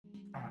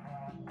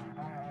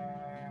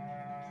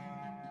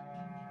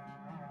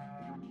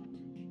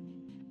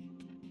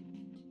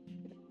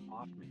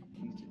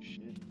Piece of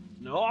shit.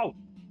 No!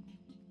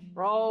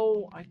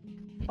 Bro, I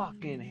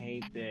fucking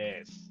hate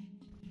this.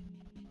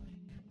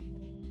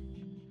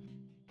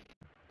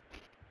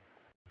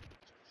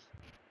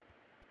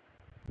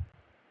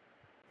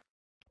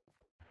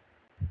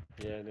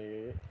 Yeah,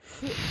 nigga.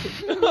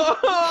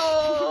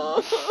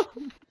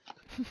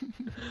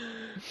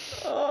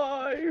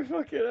 Oh, you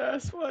fucking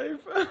asswipe.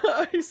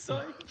 I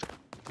psych.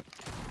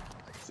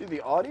 See,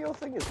 the audio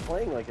thing is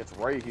playing like it's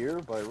right here,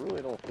 but I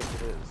really don't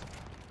think it is.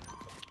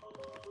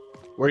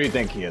 Where do you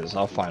think he is?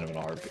 I'll find him in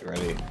a heartbeat.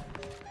 Ready?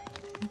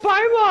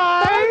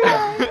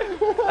 Bye-bye!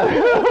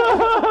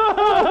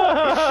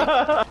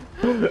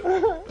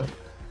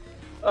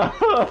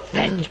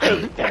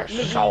 Their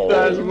soul.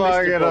 That's fucking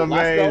Last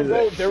amazing.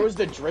 bro, there was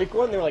the Drake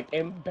one. They're like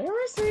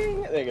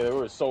embarrassing. Nigga, there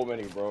were so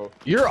many, bro.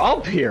 You're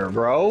up here,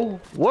 bro.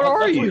 What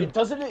are you?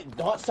 Doesn't it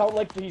not sound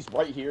like he's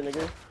right here,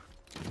 nigga?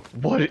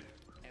 What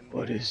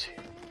is he?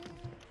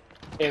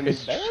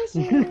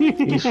 Embarrassing.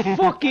 He's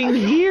fucking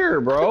here,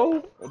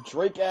 bro. A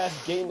Drake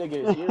ass gay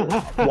nigga is here.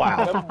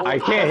 Wow. I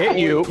can't hit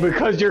you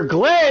because you're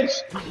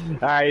glitched.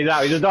 Alright, he's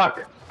out. He's a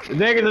duck. The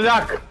nigga's a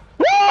duck.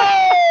 Woo!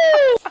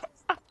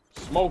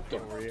 Smoked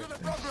him. You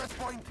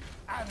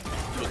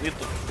need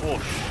to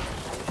push.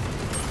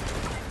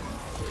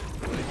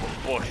 You need to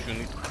push. You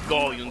need to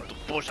go. You need to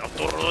push.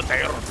 Arturo.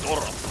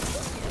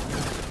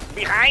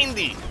 Behind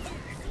you.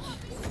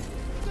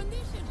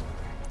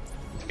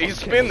 He's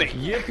spinning.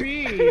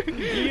 Yippee!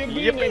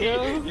 Yippee,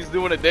 nigga. He's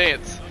doing a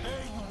dance.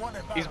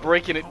 He's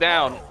breaking it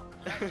down.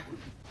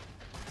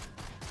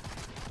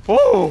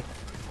 Whoa!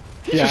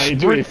 Yeah, he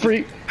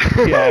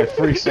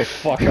freaks the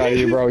fuck out of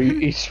you, bro.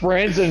 He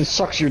sprints and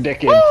sucks your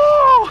dick in.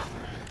 Oh!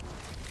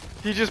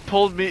 He just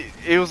pulled me.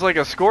 It was like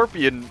a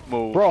scorpion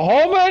move. Bro,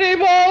 how many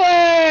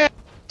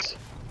bullets?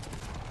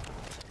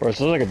 Bro, this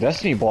looks like a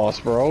Destiny boss,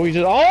 bro. He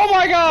just. Oh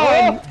my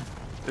god!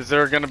 Is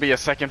there gonna be a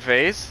second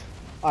phase?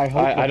 I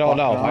don't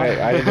know.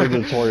 I didn't read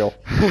the tutorial.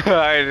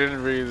 I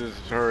didn't read the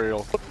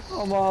tutorial.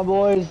 Come on,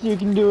 boys, you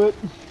can do it.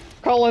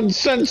 Colin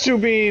Sensu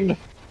Bean.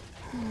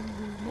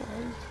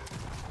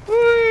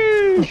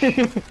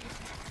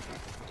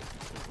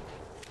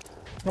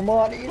 Come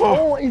on,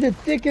 he's a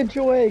dick inch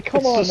away.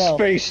 Come on It's the now.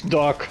 space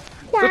duck.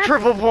 The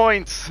triple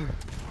points.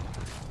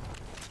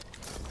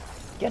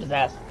 Get his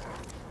ass.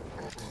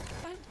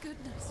 Thank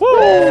goodness.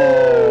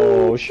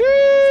 Whoa!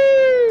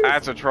 Shit!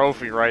 That's a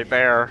trophy right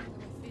there.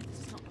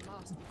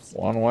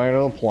 One way to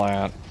the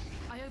plant.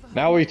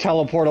 Now we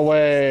teleport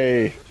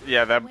away.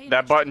 Yeah,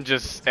 that button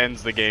just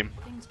ends the game.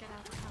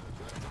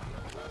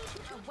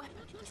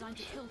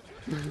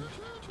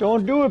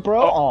 Don't do it,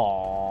 bro.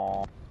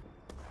 Oh.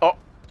 Oh,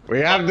 We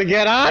have to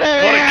get out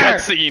of what a here.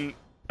 cutscene!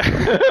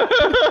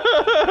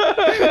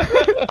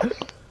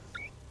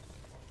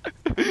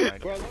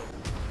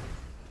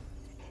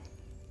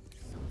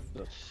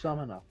 To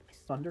summon a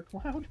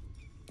thundercloud?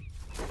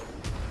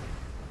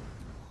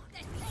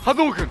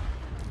 Hadouken!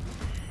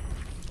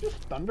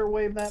 Just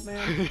thunderwave that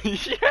man?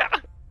 Yeah.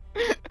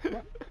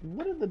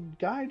 What did the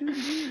guy do to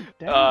you?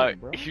 Damn,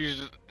 bro.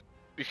 He's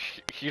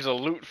a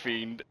loot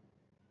fiend.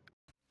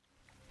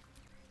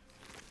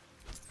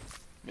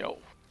 Yo,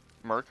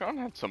 Murkon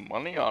had some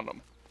money on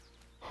him.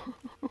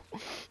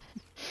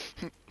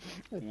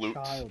 Loot.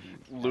 Child,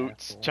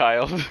 Loot's asshole.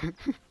 child.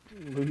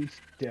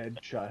 Loot's dead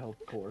child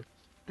corpse.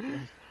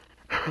 He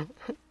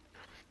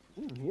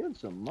had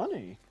some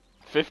money.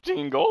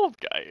 15 gold,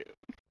 guy.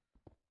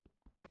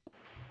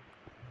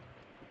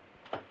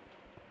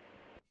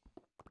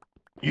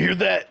 You hear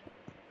that?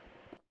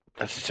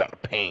 That's the sound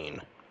of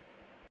pain.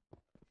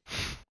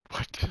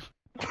 What?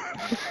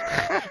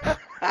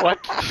 What?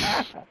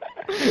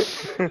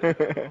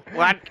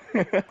 What?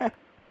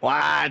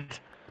 What?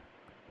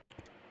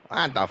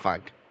 What the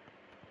fuck?